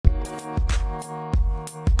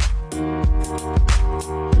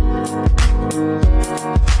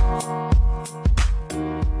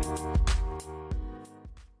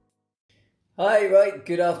right,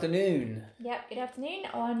 good afternoon. Yep, good afternoon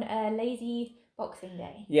on a lazy Boxing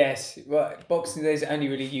Day. Yes, well, Boxing Day is only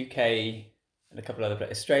really UK and a couple other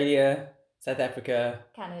places. Australia, South Africa,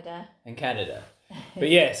 Canada. and Canada. But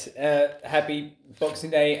yes, happy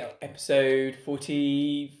Boxing Day, episode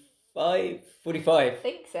 45? 45. I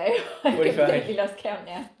think so. I've 45. completely lost count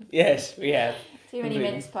now. Yes, we have. Too many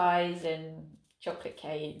mince pies and chocolate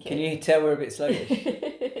cake. Can you tell we're a bit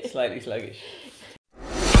sluggish? Slightly sluggish.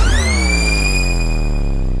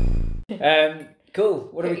 Cool.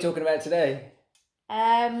 What are we talking about today?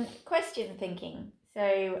 Question thinking.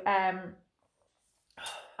 So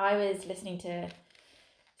I was listening to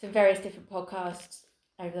some various different podcasts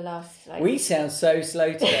over the last We sound so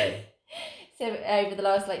slow today. So over the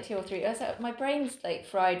last 2 or 3, so my brain's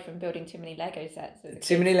fried from building too many Lego sets.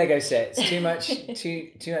 Too many Lego sets. Too much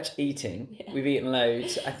eating. Yeah. We've eaten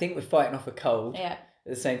loads. I think we're fighting off a cold. Yeah.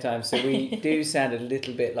 At the same time, so we do sound a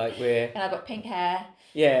little bit like we're. And I've got pink hair.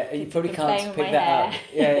 Yeah, you probably can't pick that up.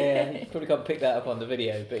 Yeah, you probably can't pick that up on the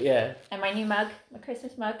video, but yeah. And my new mug, my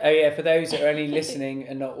Christmas mug. Oh yeah, for those that are only listening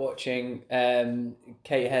and not watching,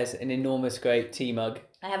 Kate has an enormous, great tea mug.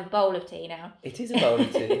 I have a bowl of tea now. It is a bowl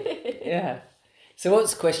of tea. Yeah. So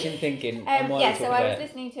what's question thinking? I was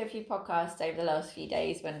listening to a few podcasts over the last few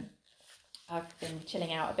days when I've been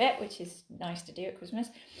chilling out a bit, which is nice to do at Christmas,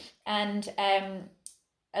 and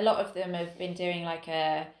a lot of them have been doing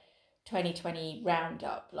a 2020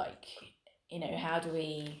 roundup, how do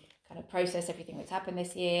we kind of process everything that's happened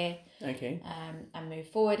this year, okay, and move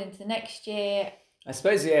forward into the next year. I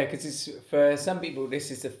suppose, yeah, because it's for some people this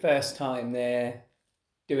is the first time they're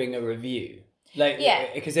doing a review,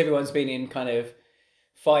 because everyone's been in kind of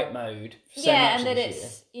fight mode for so much and that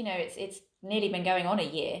this year. It's nearly been going on a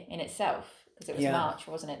year in itself, because it was March,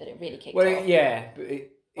 wasn't it, that it really kicked off? Well, yeah, but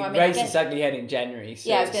it raised its ugly head in January. So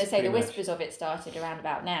I was going to say the whispers of it started around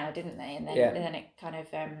about now, didn't they? And then it kind of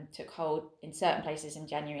took hold in certain places in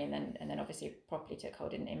January, and then obviously properly took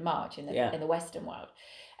hold in March in the Western world.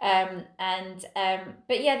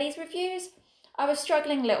 But yeah, these reviews, I was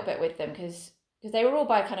struggling a little bit with them because they were all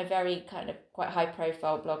by quite high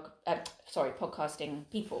profile podcasting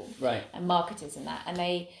people, right, and marketers and that, and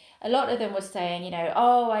a lot of them were saying,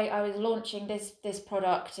 I was launching this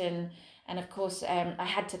product and of course, I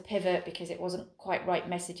had to pivot because it wasn't quite right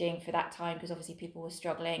messaging for that time, because obviously people were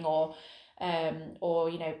struggling, or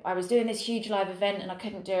I was doing this huge live event and I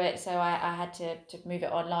couldn't do it, so I had to move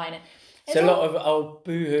it online. It's a lot of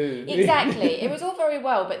boo-hoo. Exactly. It was all very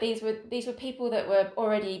well, but these were people that were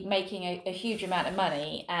already making a huge amount of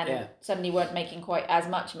money and suddenly weren't making quite as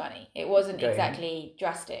much money. It wasn't exactly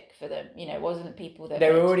drastic for them. It wasn't people that...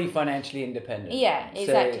 They were already financially independent. Yeah,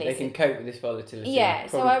 exactly. So they can cope with this volatility. Yeah,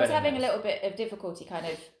 so I was having a little bit of difficulty kind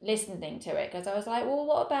of listening to it, because I was like, well,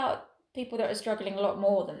 what about people that are struggling a lot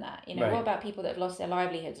more than that? Right. What about people that have lost their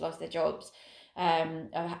livelihoods, lost their jobs,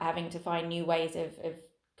 having to find new ways of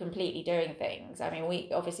completely doing things? I mean,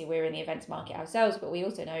 we're in the events market ourselves, but we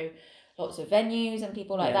also know lots of venues and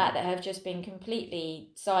people like that have just been completely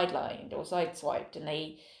sidelined or sideswiped, and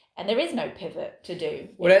there is no pivot to do.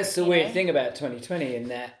 Well, that's the weird thing about 2020, in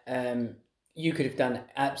that you could have done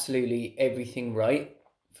absolutely everything right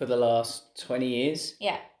for the last 20 years.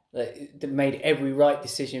 Yeah. Made every right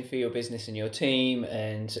decision for your business and your team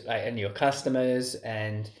and your customers,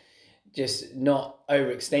 and just not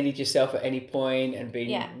overextended yourself at any point, and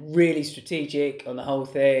being really strategic on the whole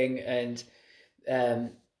thing, and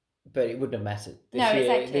but it wouldn't have mattered this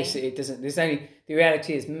year. Exactly. It doesn't. The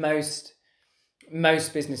reality is most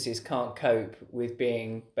businesses can't cope with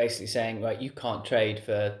being basically saying, right, you can't trade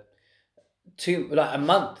for a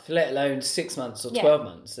month, let alone 6 months or 12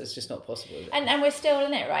 months. That's just not possible. And we're still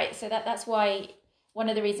in it, right? So that's why one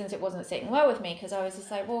of the reasons it wasn't sitting well with me, because I was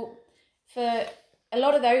just like, well, for a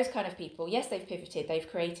lot of those kind of people, yes, they've pivoted, they've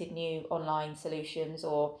created new online solutions,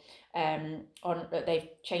 or they've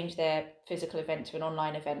changed their physical event to an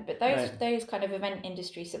online event. But those kind of event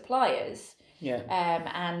industry suppliers,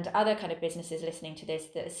 and other kind of businesses listening to this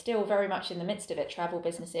that are still very much in the midst of it, travel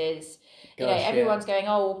businesses, everyone's going,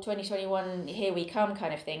 2021, here we come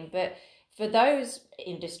kind of thing. But for those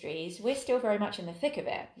industries, we're still very much in the thick of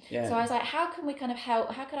it. Yeah. So I was like, how can we kind of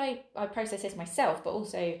help? How could I process this myself, but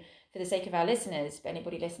also for the sake of our listeners,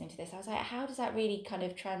 anybody listening to this, I was like, how does that really kind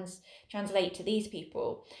of translate to these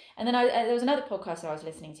people? And then there was another podcast I was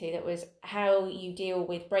listening to that was how you deal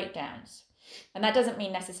with breakdowns. And that doesn't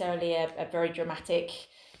mean necessarily a very dramatic,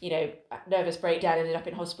 nervous breakdown, ended up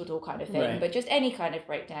in hospital kind of thing, but just any kind of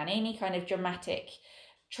breakdown, any kind of dramatic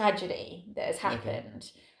tragedy that has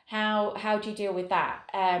happened. Okay. How do you deal with that?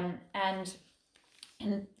 And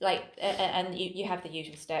And like, and you have the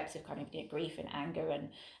usual steps of kind of, you know, grief and anger and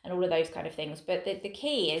all of those kind of things. But the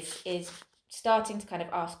key is starting to kind of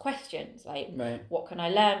ask questions like, right. What can I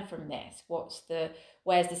learn from this?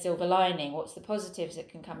 Where's the silver lining? What's the positives that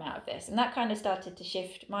can come out of this? And that kind of started to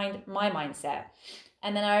shift my mindset.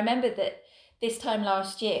 And then I remembered that this time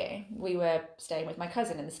last year, we were staying with my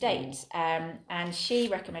cousin in the States, and she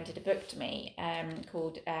recommended a book to me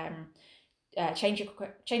called Change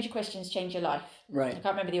Your Questions, Change Your Life. Right. I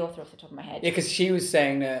can't remember the author off the top of my head. Yeah, because she was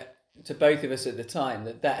saying that to both of us at the time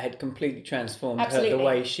that had completely transformed her, the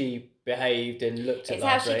way she behaved and looked at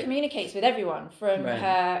life. It's how she communicates with everyone from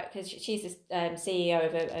her, because she's the CEO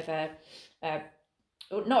of a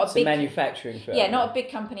not a big manufacturing firm. Yeah, not a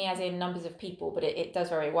big company as in numbers of people, but it does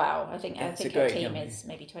very well. I think her team company is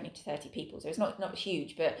maybe 20 to 30 people, so it's not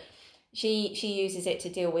huge, but she uses it to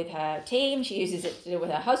deal with her team, she uses it to deal with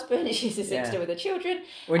her husband, she uses it to deal with her children.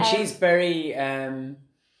 When she's very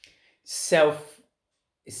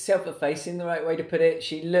self-effacing, the right way to put it.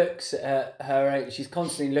 She looks at her, she's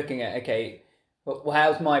constantly looking at, okay, well,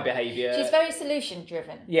 how's my behaviour? She's very solution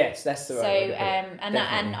driven. Yes, that's the right way to put it.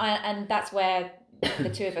 And that's where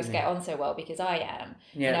the two of us get on so well, because I am.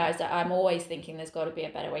 You know, I'm always thinking there's got to be a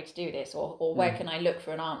better way to do this, or where can I look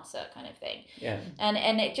for an answer, kind of thing. Yeah.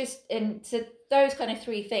 And it just, and so those kind of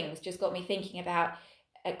three things just got me thinking about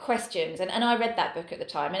questions. And I read that book at the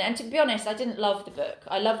time, and to be honest, I didn't love the book.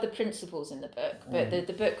 I love the principles in the book, but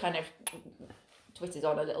the book kind of twitters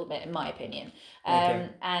on a little bit, in my opinion.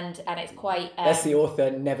 And it's quite that's the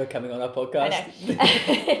author never coming on our podcast. I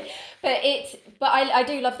know. but I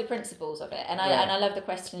do love the principles of it, and I love the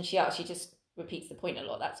questions she asks. She just repeats the point a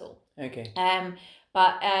lot, that's all. Okay.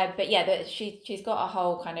 But yeah, she's got a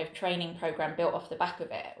whole kind of training program built off the back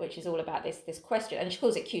of it, which is all about this question, and she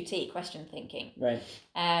calls it QT, question thinking. Right.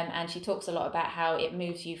 And she talks a lot about how it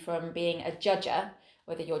moves you from being a judger,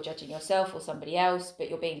 whether you're judging yourself or somebody else, but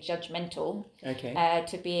you're being judgmental,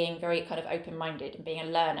 to being very kind of open-minded and being a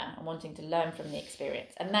learner and wanting to learn from the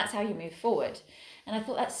experience. And that's how you move forward. And I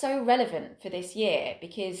thought that's so relevant for this year,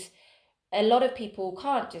 because a lot of people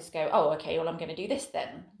can't just go, oh, okay, well, I'm going to do this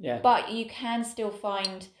then. Yeah. But you can still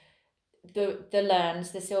find the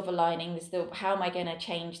learns, the silver linings, how am I going to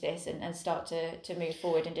change this and start to move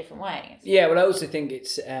forward in different ways. Yeah, well, I also think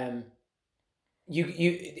it's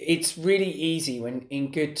it's really easy when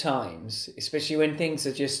in good times, especially when things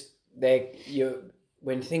are just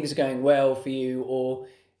when things are going well for you, or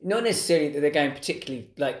not necessarily that they're going particularly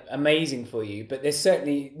like amazing for you, but there's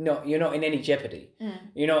certainly you're not in any jeopardy.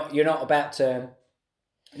 You're not about to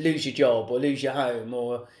lose your job or lose your home,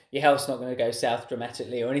 or your health's not going to go south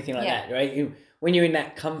dramatically or anything like that, right? When you're in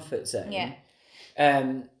that comfort zone,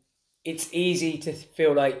 it's easy to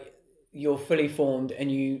feel like you're fully formed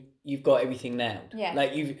and you've got everything nailed. Yeah.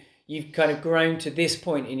 Like you've kind of grown to this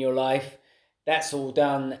point in your life. That's all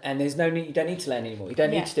done, and there's no need. You don't need to learn anymore. You don't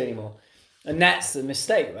need to do anymore. And that's the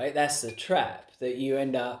mistake, right? That's the trap that you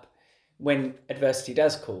end up when adversity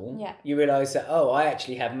does call. Yeah. You realise that, I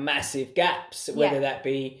actually have massive gaps, whether that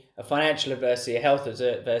be a financial adversity, a health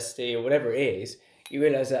adversity, or whatever it is. You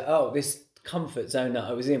realise that, this comfort zone that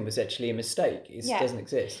I was in was actually a mistake. It doesn't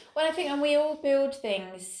exist. Well, I think, and we all build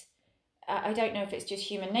things. I don't know if it's just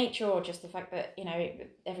human nature or just the fact that,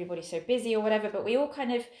 everybody's so busy or whatever, but we all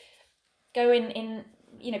kind of go in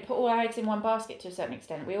put all our eggs in one basket to a certain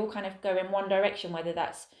extent. We all kind of go in one direction, whether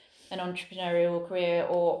that's an entrepreneurial career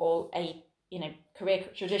or a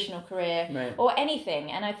traditional career, or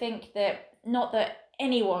anything. And I think that, not that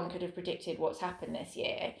anyone could have predicted what's happened this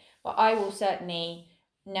year, but I will certainly,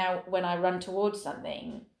 now when I run towards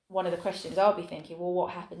something, one of the questions I'll be thinking, well,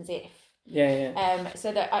 what happens if?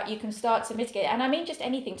 So that you can start to mitigate. And I mean, just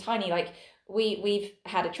anything tiny, like we've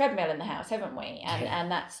had a treadmill in the house, haven't we?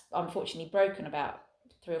 And that's unfortunately broken about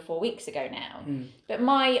 3 or 4 weeks ago now. But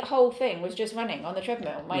my whole thing was just running on the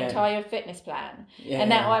treadmill, my entire fitness plan. And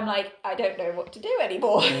now I'm like, I don't know what to do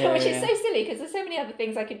anymore, which is so silly because there's so many other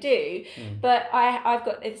things I could do. But I've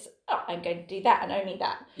got this, I'm going to do that and only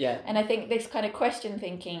that. And I think this kind of question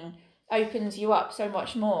thinking opens you up so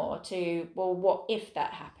much more to, well, what if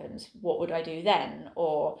that happens? What would I do then?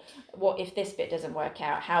 Or what if this bit doesn't work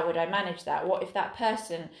out? How would I manage that? What if that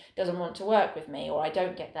person doesn't want to work with me, or I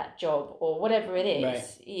don't get that job, or whatever it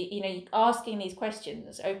is? Asking these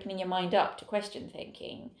questions, opening your mind up to question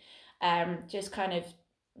thinking, just kind of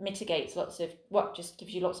mitigates just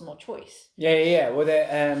gives you lots more choice.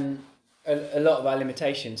 Well, a lot of our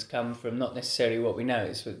limitations come from not necessarily what we know.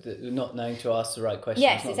 It's not knowing to ask the right questions.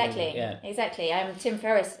 Yes, exactly. Exactly. Tim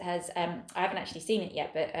Ferriss has, I haven't actually seen it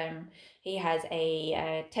yet, but he has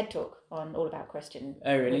a TED Talk on all about question.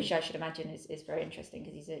 Oh, really? Which I should imagine is very interesting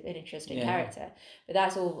because he's an interesting character. But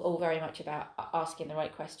that's all very much about asking the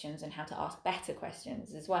right questions and how to ask better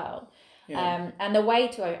questions as well. Yeah. And the way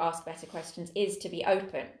to ask better questions is to be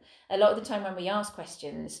open. A lot of the time when we ask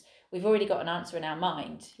questions, we've already got an answer in our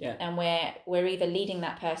mind, and we're either leading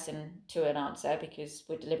that person to an answer because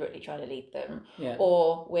we're deliberately trying to lead them,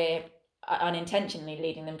 or we're unintentionally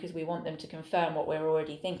leading them because we want them to confirm what we're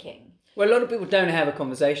already thinking. Well, a lot of people don't have a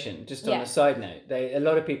conversation. Just on a side note, a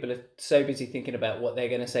lot of people are so busy thinking about what they're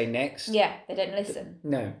going to say next. Yeah, they don't listen.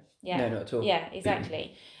 No, not at all. Yeah,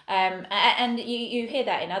 exactly. And you hear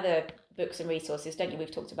that in other books and resources, don't you?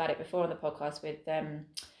 We've talked about it before on the podcast with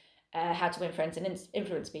How to Win Friends and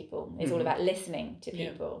Influence People. It's all about listening to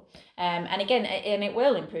people. And again, and it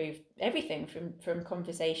will improve everything from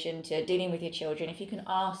conversation to dealing with your children. If you can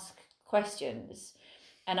ask questions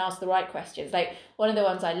and ask the right questions. Like one of the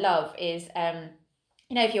ones I love is,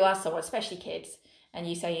 if you ask someone, especially kids, and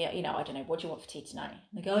you say, I don't know, what do you want for tea tonight? And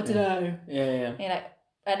they go, I don't know. Yeah. You're like,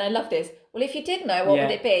 and I love this. Well, if you did know, what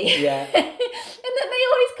would it be? Yeah. And then they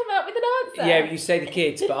always come out with an answer. Yeah, but you say the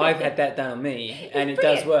kids, but I've had that done on me, and it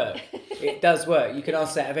does work. It does work. You can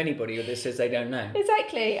ask that of anybody that says they don't know.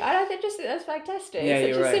 Exactly. I think that's fantastic. Yeah,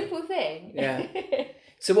 it's such a simple thing. Yeah.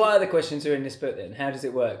 So what other questions are in this book then? How does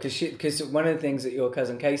it work? Because one of the things that your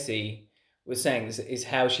cousin Casey was saying is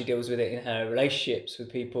how she deals with it in her relationships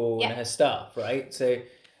with people and her staff, right? So,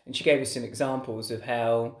 and she gave us some examples of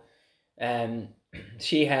how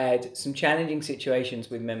she had some challenging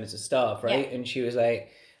situations with members of staff, right? And she was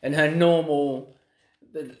like, and her normal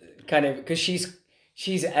kind of, because she's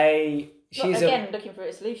looking for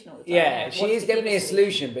a solution all the time. Yeah, she is definitely a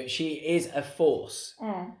solution, but she is a force.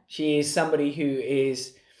 She is somebody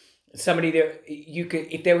that you could,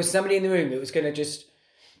 if there was somebody in the room that was going to just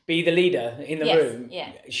be the leader in the room,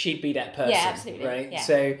 she'd be that person. Yeah, absolutely. Right?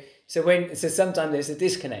 Yeah. So sometimes there's a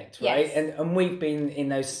disconnect, right? Yes. And we've been in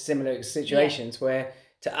those similar situations where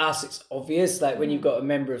to us it's obvious, like when you've got a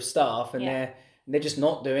member of staff and they're just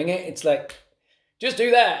not doing it, it's like, just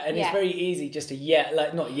do that, and it's very easy just to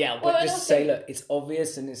not yell, but just say, look, it's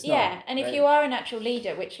obvious and it's not. Yeah, and if you are a natural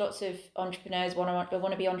leader, which lots of entrepreneurs want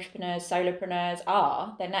to be entrepreneurs, solopreneurs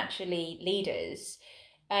are, they're naturally leaders.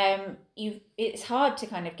 It's hard to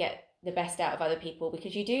kind of get the best out of other people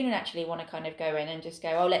because you do naturally want to kind of go in and just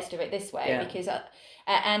go, oh, let's do it this way, because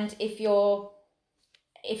and if you're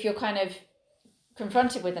kind of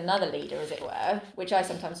confronted with another leader, as it were, which I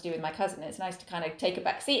sometimes do with my cousin, it's nice to kind of take a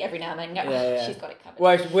back seat every now and then and go, she's got it covered.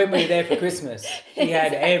 Well, when we were there for Christmas, she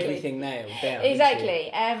had everything nailed down. Exactly.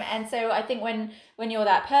 And so I think when you're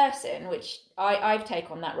that person, which I've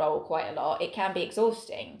taken on that role quite a lot, it can be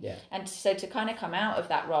exhausting. Yeah. And so to kind of come out of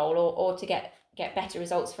that role or to get better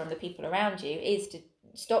results from the people around you is to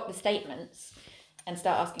stop the statements and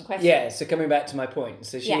start asking questions. Yeah, so coming back to my point.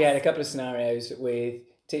 So she had a couple of scenarios with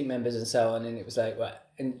team members and so on, and it was like,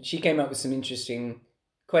 and she came up with some interesting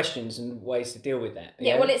questions and ways to deal with that.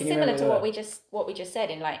 Yeah, well, it's similar to what we just said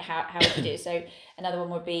in like how would you do. So another one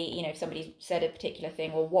would be, if somebody said a particular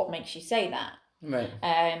thing, well, what makes you say that? Right.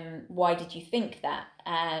 Why did you think that?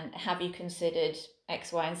 And have you considered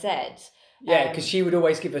X, Y, and Z? Yeah, because she would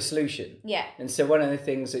always give a solution. Yeah. And so one of the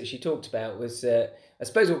things that she talked about was, I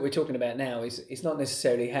suppose what we're talking about now is it's not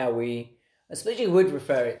necessarily how we. I suppose you would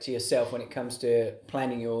refer it to yourself when it comes to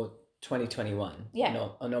planning your 2021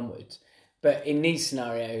 and onwards. But in these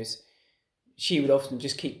scenarios, she would often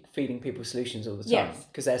just keep feeding people solutions all the time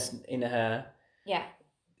because that's in her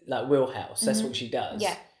like wheelhouse. That's what she does.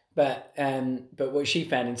 Yeah. But what she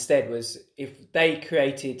found instead was if they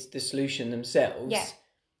created the solution themselves,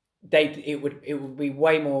 it would be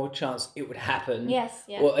way more chance it would happen. Yes,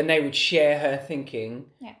 yeah. And they would share her thinking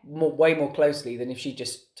way more closely than if she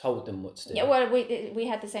just told them what to do. Yeah, well, we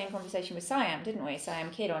had the same conversation with Siam, didn't we?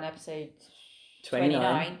 Siam Kidd on episode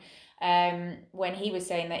 29. When he was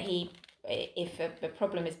saying that if a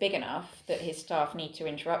problem is big enough that his staff need to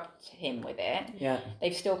interrupt him with it,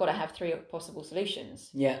 they've still got to have 3 possible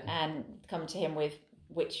solutions. Yeah. And come to him with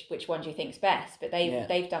which one do you think's best? But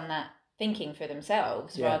they've done that thinking for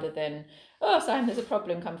themselves rather than, oh, Simon, there's a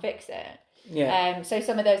problem, come fix it. Yeah. So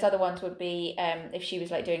some of those other ones would be if she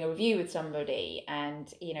was like doing a review with somebody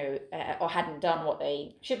and or hadn't done what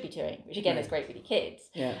they should be doing, which again is great with your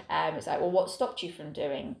kids. Yeah. It's like, well, what stopped you from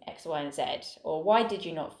doing X, Y, and Z, or why did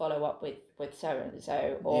you not follow up with so and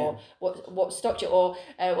so, or what stopped you? Or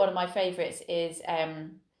one of my favourites is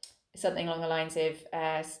something along the lines of,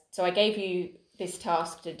 so I gave you this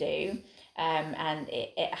task to do, and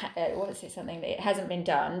what's it, something that it hasn't been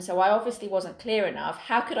done, so I obviously wasn't clear enough.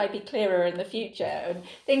 How could I be clearer in the future, and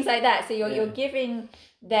things like that. So you're giving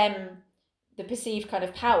them the perceived kind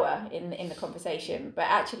of power in the conversation, but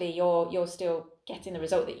actually you're still getting the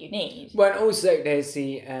result that you need. Well, and also there's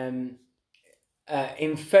the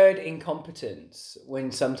inferred incompetence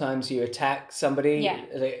when sometimes you attack somebody.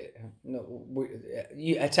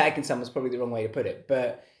 You attacking someone's probably the wrong way to put it,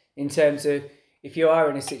 but in terms of if you are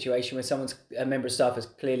in a situation where a member of staff has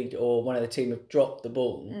clearly, or one of the team have dropped the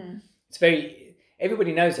ball,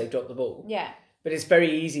 everybody knows they dropped the ball. Yeah. But it's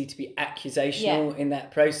very easy to be accusational in that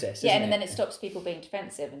process. Yeah, and then it stops people being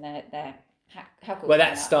defensive, and they're how cool. Well,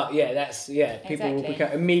 people will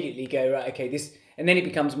immediately go, right, okay, this, and then it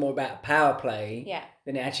becomes more about power play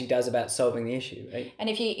than it actually does about solving the issue, right? And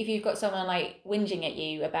if you've got someone like whinging at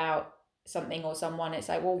you about something or someone, it's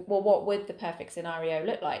like, well, what would the perfect scenario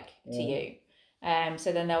look like to you?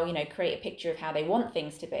 So then they'll, create a picture of how they want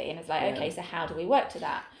things to be, and it's like, okay, so how do we work to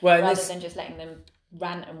that? Rather than just letting them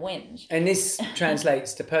rant and whinge. And this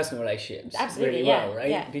translates to personal relationships really well, right?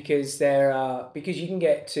 Yeah. Because you can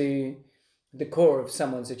get to the core of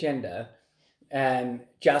someone's agenda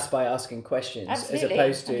just by asking questions. Absolutely. As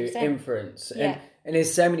opposed to 100%. Inference. And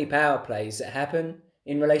there's so many power plays that happen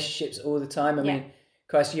in relationships all the time. I mean,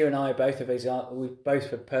 Christ, you and I both have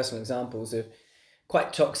personal examples of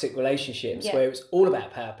quite toxic relationships where it was all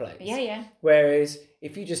about power plays. Yeah. Whereas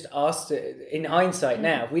if you just asked, in hindsight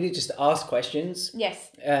now, if we did just ask questions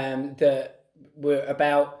that were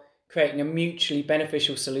about creating a mutually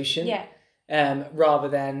beneficial solution, rather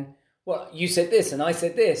than, well, you said this and I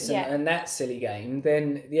said this and that silly game,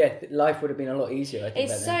 then life would have been a lot easier, I think.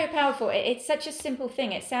 It's so powerful. It's such a simple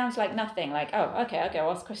thing. It sounds like nothing, like, oh, okay, I'll go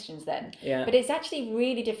ask questions then. Yeah. But it's actually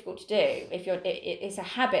really difficult to do if it's a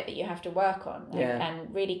habit that you have to work on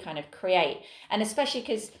and really kind of create. And especially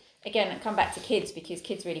because, again, come back to kids, because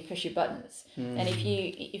kids really push your buttons. And if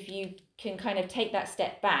you can kind of take that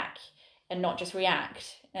step back and not just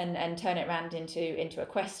react and turn it around into a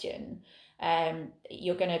question,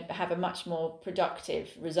 you're going to have a much more productive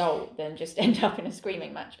result than just end up in a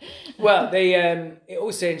screaming match. Well, it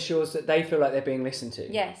also ensures that they feel like they're being listened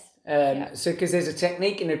to. Yes. So, because there's a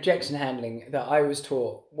technique in objection handling that I was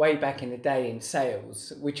taught way back in the day in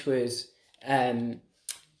sales, which was you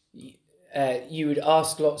would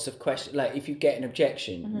ask lots of questions. Like if you get an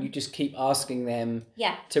objection, you just keep asking them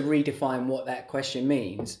to redefine what that question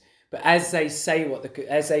means. But as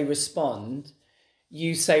they respond,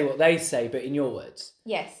 you say what they say, but in your words.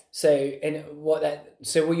 Yes. So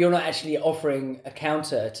you're not actually offering a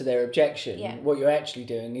counter to their objection. Yeah. What you're actually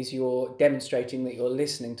doing is you're demonstrating that you're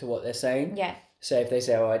listening to what they're saying. Yeah. So if they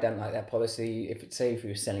say, "Oh, I don't like that policy," if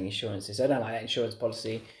you're selling insurances, "I don't like that insurance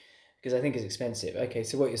policy because I think it's expensive." Okay,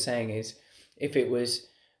 so what you're saying is, if it was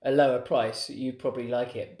a lower price, you probably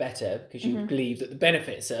like it better because you believe that the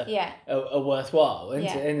benefits are worthwhile. And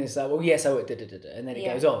it's like, well, yes, I would, and then it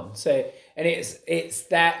goes on. So, and it's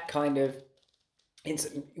that kind of,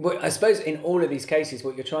 I suppose in all of these cases,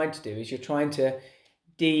 what you're trying to do is you're trying to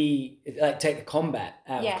take the combat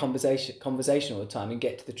out of conversation all the time and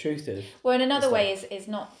get to the truth of. Well, and another way is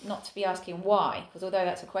not to be asking why, because although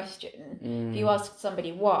that's a question, if you ask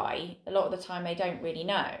somebody why, a lot of the time they don't really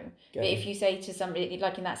know. But if you say to somebody,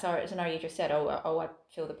 like in that scenario you just said, oh, I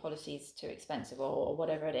feel the policy's too expensive or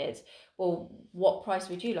whatever it is, well, what price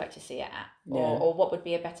would you like to see it at? Or what would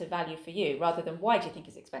be a better value for you, rather than why do you think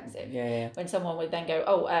it's expensive? When someone would then go,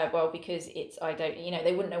 well, because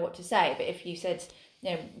they wouldn't know what to say. But if you said,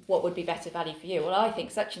 what would be better value for you? Well, I think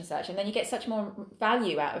such and such. And then you get such more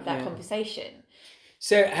value out of that conversation.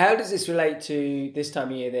 So how does this relate to this time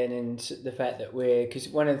of year then, and the fact that because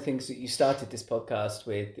one of the things that you started this podcast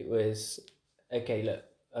with was, okay, look,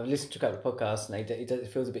 I've listened to a couple of podcasts and it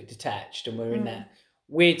feels a bit detached, and we're in that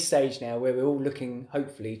weird stage now where we're all looking,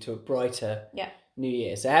 hopefully, to a brighter new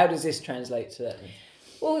year. So how does this translate to that?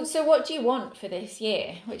 Well, so what do you want for this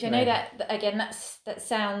year? Which I know that, again, that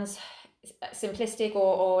sounds simplistic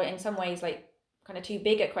or in some ways like kind of too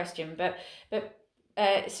big a question, but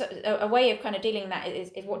so a way of kind of dealing that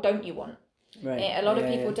is what don't you want? Right. A lot of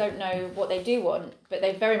people don't know what they do want, but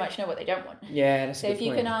they very much know what they don't want. Yeah, that's so if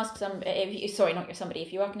you can ask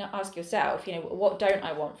if you can ask yourself, what don't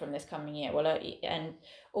I want from this coming year? Well, and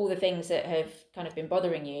all the things that have kind of been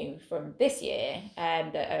bothering you from this year,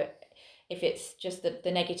 if it's just the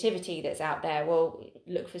negativity that's out there, well,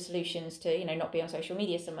 look for solutions to, not be on social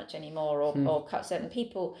media so much anymore, or cut certain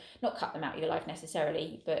people, not cut them out of your life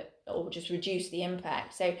necessarily, or just reduce the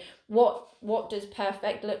impact. So what does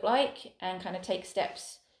perfect look like, and kind of take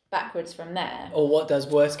steps backwards from there. Or what does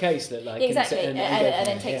worst case look like? Exactly, and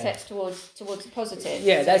then take steps towards the positive.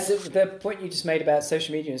 Yeah, that's the point you just made about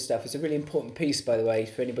social media and stuff is a really important piece, by the way,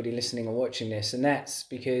 for anybody listening or watching this. And that's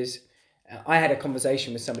because I had a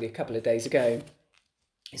conversation with somebody a couple of days ago.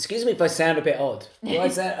 Excuse me if I sound a bit odd.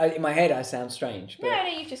 In my head, I sound strange. But no,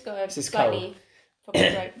 you've just got a slightly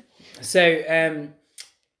proper throat. So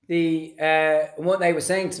what they were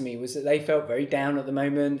saying to me was that they felt very down at the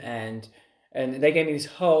moment, and they gave me this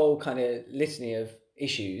whole kind of litany of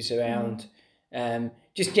issues around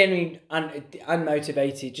just genuinely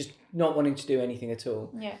unmotivated, just not wanting to do anything at all.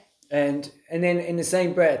 Yeah. And then in the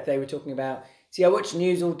same breath, they were talking about, see, I watch the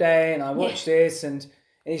news all day, and I watch this, and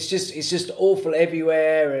it's just awful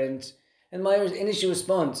everywhere, and my initial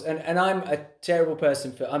response, and I'm a terrible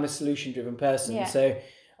person I'm a solution-driven person, so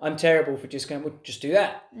I'm terrible for just going, well, just do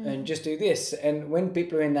that, and just do this. And when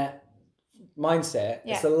people are in that mindset,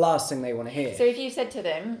 it's the last thing they want to hear. So if you said to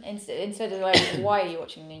them, instead of like, why are you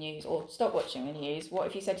watching the news, or stop watching the news, what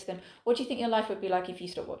if you said to them, what do you think your life would be like if you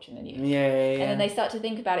stopped watching the news? Yeah. And then they start to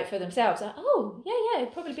think about it for themselves, like, oh,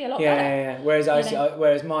 it'd probably be a lot better. Yeah.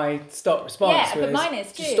 Whereas my stop response was, but mine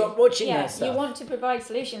is too. Stop watching that stuff. You want to provide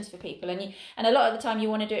solutions for people, and a lot of the time you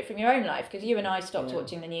want to do it from your own life, because you and I stopped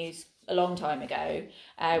watching the news a long time ago.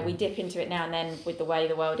 We dip into it now and then with the way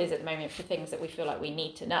the world is at the moment for things that we feel like we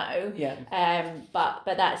need to know. But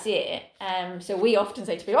that's it. So we often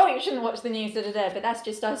say to people, you shouldn't watch the news, but that's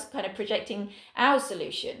just us kind of projecting our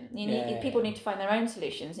solution. People need to find their own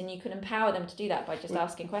solutions, and you can empower them to do that by just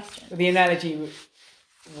asking questions. The analogy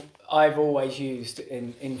I've always used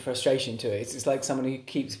in frustration to it, it's like someone who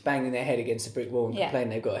keeps banging their head against a brick wall and complaining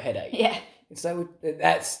they've got a headache. It's like,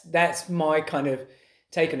 that's my kind of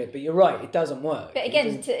take on it, but you're right, it doesn't work. But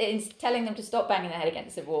again, telling them to stop banging their head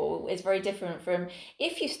against the wall is very different from,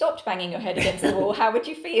 if you stopped banging your head against the wall, how would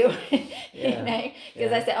you feel?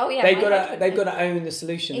 Because I said, they've got to own the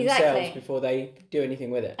solution themselves before they do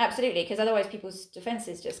anything with it. Absolutely, because otherwise people's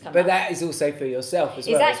defences just come up. But that is also for yourself as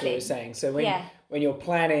well, that's what we're saying. So when you're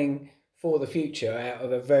planning for the future out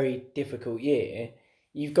of a very difficult year,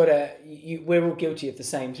 we're all guilty of the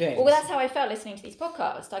same thing. Well, that's how I felt listening to these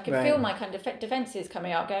podcasts. I could feel my kind of defences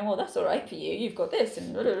coming out, going, well, that's all right for you. You've got this, and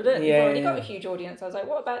you've already got a huge audience. I was like,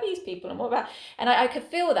 what about these people? And I could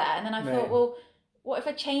feel that. And then I thought, well, what if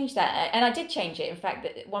I change that? And I did change it. In fact,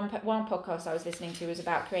 that one podcast I was listening to was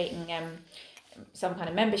about creating some kind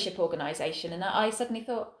of membership organisation. And I suddenly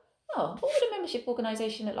thought, what would a membership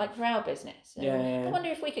organisation look like for our business? And I wonder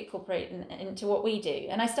if we could incorporate into what we do.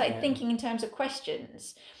 And I started thinking in terms of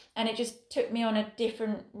questions, and it just took me on a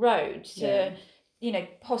different road to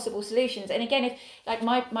possible solutions. And again, if like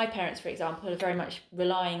my parents, for example, are very much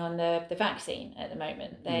relying on the vaccine at the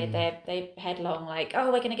moment. They're headlong, like,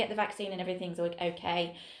 we're going to get the vaccine and everything's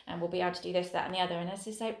okay, and we'll be able to do this, that, and the other. And I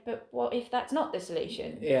just say, but what if that's not the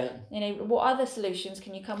solution? What other solutions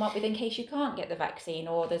can you come up with in case you can't get the vaccine,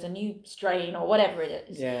 or there's a new strain, or whatever it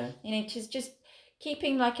is? Just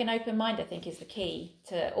keeping like an open mind, I think, is the key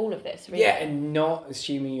to all of this, really. And not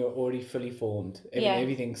assuming you're already fully formed.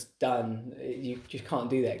 Everything's done. You just can't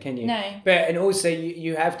do that, can you? No. And also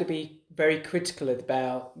you have to be very critical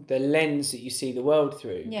about the lens that you see the world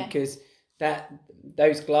through, because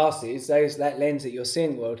those glasses, that lens that you're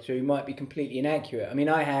seeing the world through might be completely inaccurate. I mean,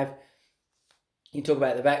 you talk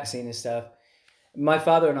about the vaccine and stuff. My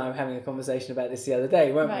father and I were having a conversation about this the other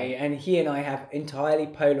day, weren't we? And he and I have entirely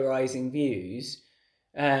polarizing views.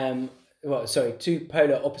 Two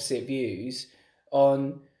polar opposite views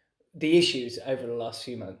on the issues over the last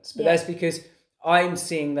few months. But that's because I'm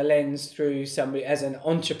seeing the lens through somebody as an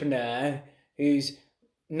entrepreneur who's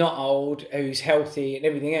not old, who's healthy and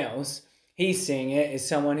everything else. He's seeing it as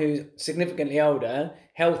someone who's significantly older,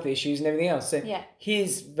 health issues and everything else. So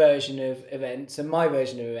his version of events and my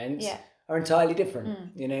version of events are entirely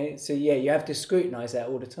different, so you have to scrutinize that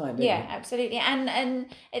all the time, don't you? Absolutely. And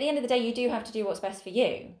at the end of the day, you do have to do what's best for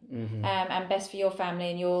you, and best for your family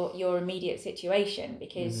and your immediate situation,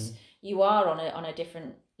 because you are on a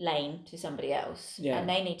different lane to somebody else, and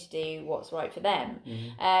they need to do what's right for them.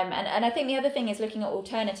 And I think the other thing is looking at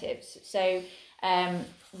alternatives. So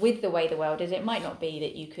with the way the world is, it might not be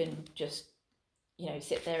that you can just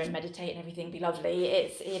sit there and meditate and everything be lovely.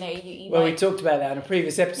 It's, we talked about that in a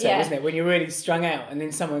previous episode, isn't it? When you're really strung out and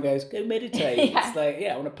then someone goes, go meditate. It's like,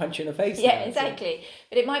 I want to punch you in the face. Exactly. So.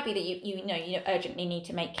 But it might be that you urgently need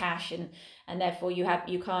to make cash, and therefore you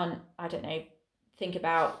can't, I don't know, think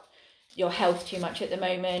about your health too much at the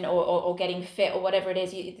moment, or getting fit, or whatever it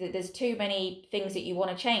is. There's too many things that you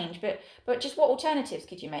want to change, but just what alternatives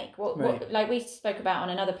could you make? What like we spoke about on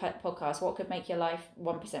another podcast, what could make your life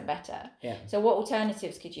 1% better? Yeah. So what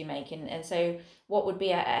alternatives could you make? And so what would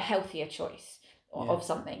be a healthier choice of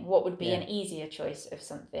something? What would be an easier choice of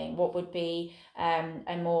something? What would be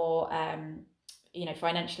a more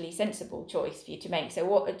financially sensible choice for you to make? So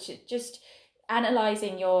what just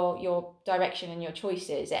analysing your direction and your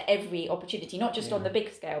choices at every opportunity, not just on the big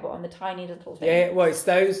scale, but on the tiny little things. Yeah, well, it's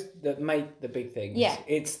those that make the big things. Yeah.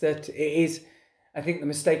 It's that it is, I think the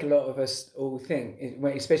mistake a lot of us all think,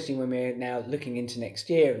 especially when we're now looking into next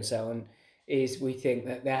year and so on, is we think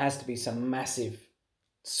that there has to be some massive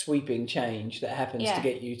sweeping change that happens to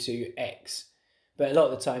get you to X. But a lot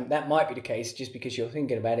of the time that might be the case just because you're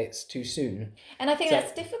thinking about it's too soon. And I think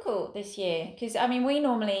that's difficult this year because, I mean, we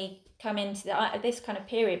normally come into this kind of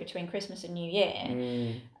period between Christmas and New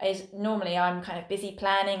Year is normally I'm kind of busy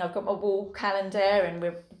planning. I've got my wall calendar and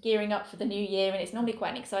we're gearing up for the new year, and it's normally quite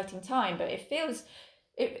an exciting time. But it feels,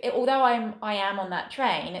 although I am on that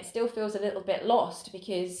train, it still feels a little bit lost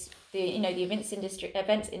because the events industry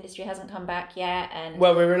hasn't come back yet. And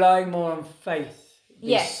well, we're relying more on faith.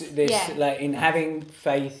 Like in having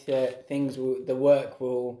faith that the work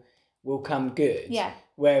will come good. Yeah.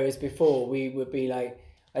 Whereas before we would be like,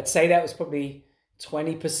 I'd say that was probably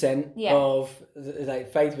 20% of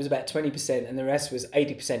like faith was about 20%, and the rest was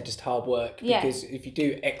 80% just hard work. Because if you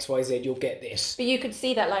do X, Y, Z, you'll get this. But you could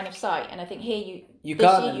see that line of sight, and I think here you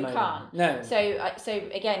can't. No. So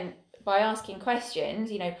again, by asking questions,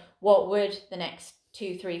 what would the next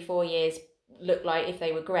 2, 3, 4 years look like if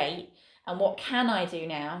they were great, and what can I do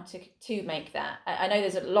now to make that? I know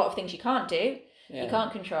there's a lot of things you can't do. You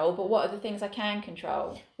can't control, but what are the things I can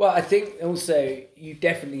control? Well, I think also you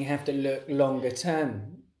definitely have to look longer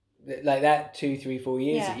term, like that 2, 3, 4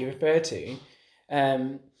 years that you refer to.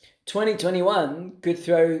 2021 could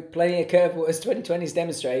throw plenty of curveballs, as 2020's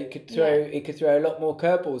demonstrate. It could throw a lot more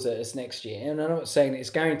curveballs at us next year, and I'm not saying it's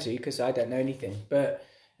going to because I don't know anything, but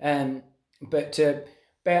to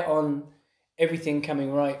bet on everything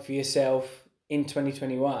coming right for yourself in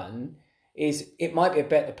 2021 it might be a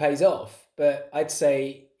bet that pays off. But I'd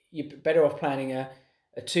say you're better off planning a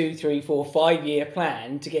 2, 3, 4, 5 year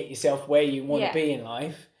plan to get yourself where you want to be in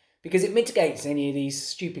life, because it mitigates any of these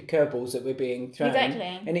stupid curveballs that we're being thrown.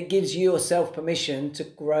 Exactly. And it gives yourself permission to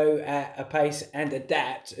grow at a pace and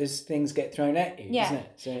adapt as things get thrown at you, isn't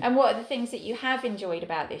it? So, and what are the things that you have enjoyed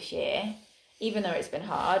about this year, even though it's been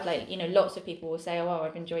hard? Like, lots of people will say, oh,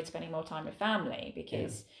 I've enjoyed spending more time with family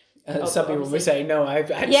because... some people will say no.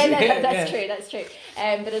 I've actually, that's true.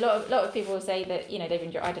 But a lot of people will say that they've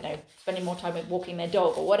enjoyed, I don't know, spending more time with walking their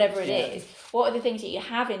dog or whatever it is. What are the things that you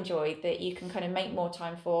have enjoyed that you can kind of make more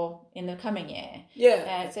time for in the coming year?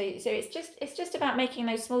 So it's just about making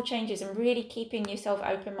those small changes and really keeping yourself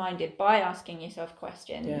open minded by asking yourself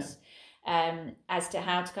questions as to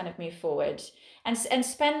how to kind of move forward and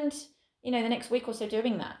spend the next week or so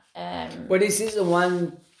doing that. Well, this is the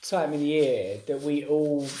one time of the year that we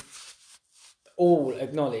all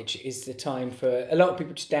acknowledge is the time for a lot of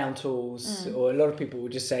people just down tools, or a lot of people will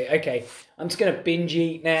just say, okay, I'm just going to binge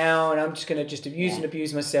eat now, and I'm just going to just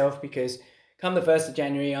abuse myself because come the 1st of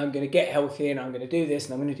January I'm going to get healthy and I'm going to do this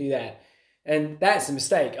and I'm going to do that. And that's a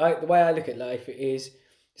mistake. The way I look at life is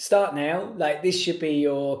start now. Like, this should be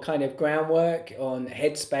your kind of groundwork on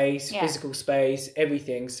headspace, physical space,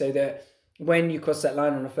 everything, so that when you cross that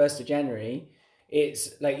line on the 1st of January,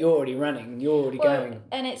 it's like you're already running, you're already going.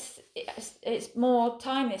 And it's more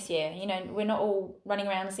time this year. We're not all running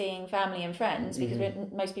around seeing family and friends because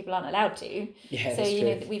most people aren't allowed to. Yeah, so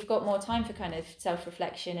true. We've got more time for kind of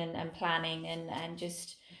self-reflection and planning and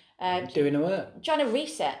just doing the work, trying to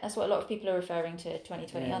reset. That's what a lot of people are referring to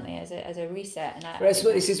 2020, aren't they, as a reset. And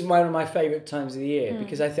this is one of my favourite times of the year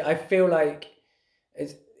because I feel like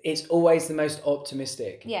it's always the most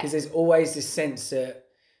optimistic, because there's always this sense that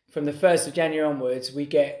from the 1st of January onwards, we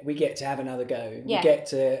get to have another go. We get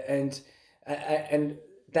to, and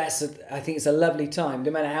that's I think it's a lovely time.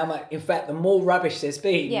 No matter how much, in fact, the more rubbish there's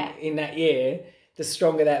been in that year, the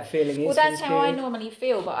stronger that feeling is. Well, that's how I normally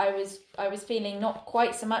feel, but I was feeling not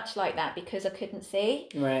quite so much like that because I couldn't see.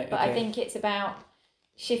 Right. But I think it's about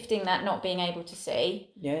shifting that not being able to see.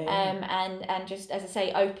 And just, as I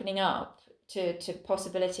say, opening up to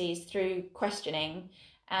possibilities through questioning.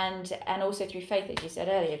 And also through faith, as you said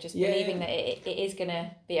earlier, just believing that it is going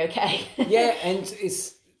to be okay. And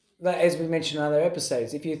it's like, as we mentioned in other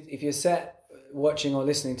episodes, if you're sat watching or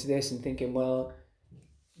listening to this and thinking, well,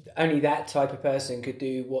 only that type of person could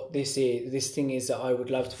do what this thing is that I would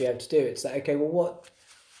love to be able to do. It's like, okay, well,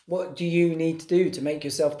 what do you need to do to make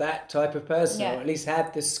yourself that type of person, or at least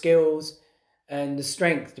have the skills and the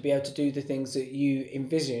strength to be able to do the things that you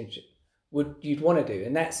envisage you'd want to do.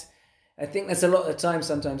 And I think that's a lot of the time.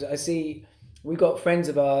 Sometimes I see we've got friends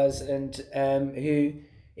of ours and who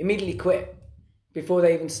immediately quit before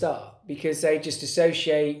they even start, because they just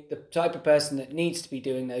associate the type of person that needs to be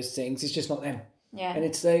doing those things is just not them. Yeah. And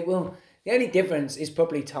it's like, well, the only difference is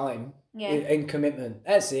probably time and commitment.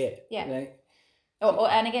 That's it. Yeah. You know?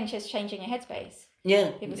 And again, just changing your headspace.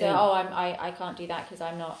 Yeah. People say, "Oh, I can't do that because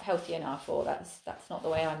I'm not healthy enough, or that's not the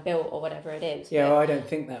way I'm built, or whatever it is." Yeah, I don't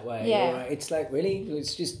think that way. Yeah. Or it's like, really,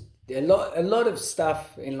 it's just a lot of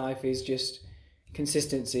stuff in life is just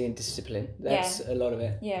consistency and discipline. That's a lot of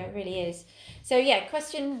it. Yeah, it really is. So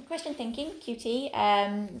question thinking, QT.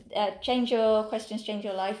 Change Your Questions, Change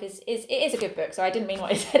Your Life it is a good book. So I didn't mean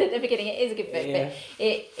what I said at the beginning. It is a good book, but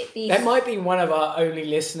that might be one of our only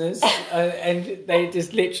listeners, and they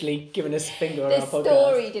just literally given us a finger on our podcast. The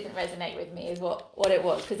story didn't resonate with me, is what it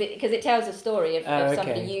was, because it tells a story of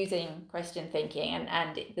somebody using question thinking,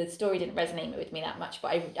 and the story didn't resonate with me that much.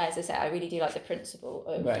 But as I said, I really do like the principle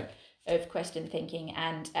of question thinking,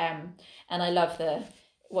 and I love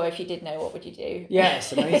well, if you did know, what would you do? Yeah,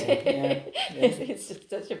 it's amazing. Yeah. It's just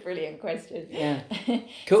such a brilliant question. Yeah.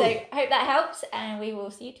 Cool. So I hope that helps, and we will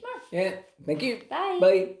see you tomorrow. Yeah. Thank you. Bye.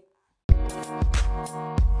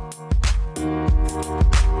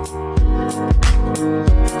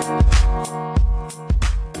 Bye.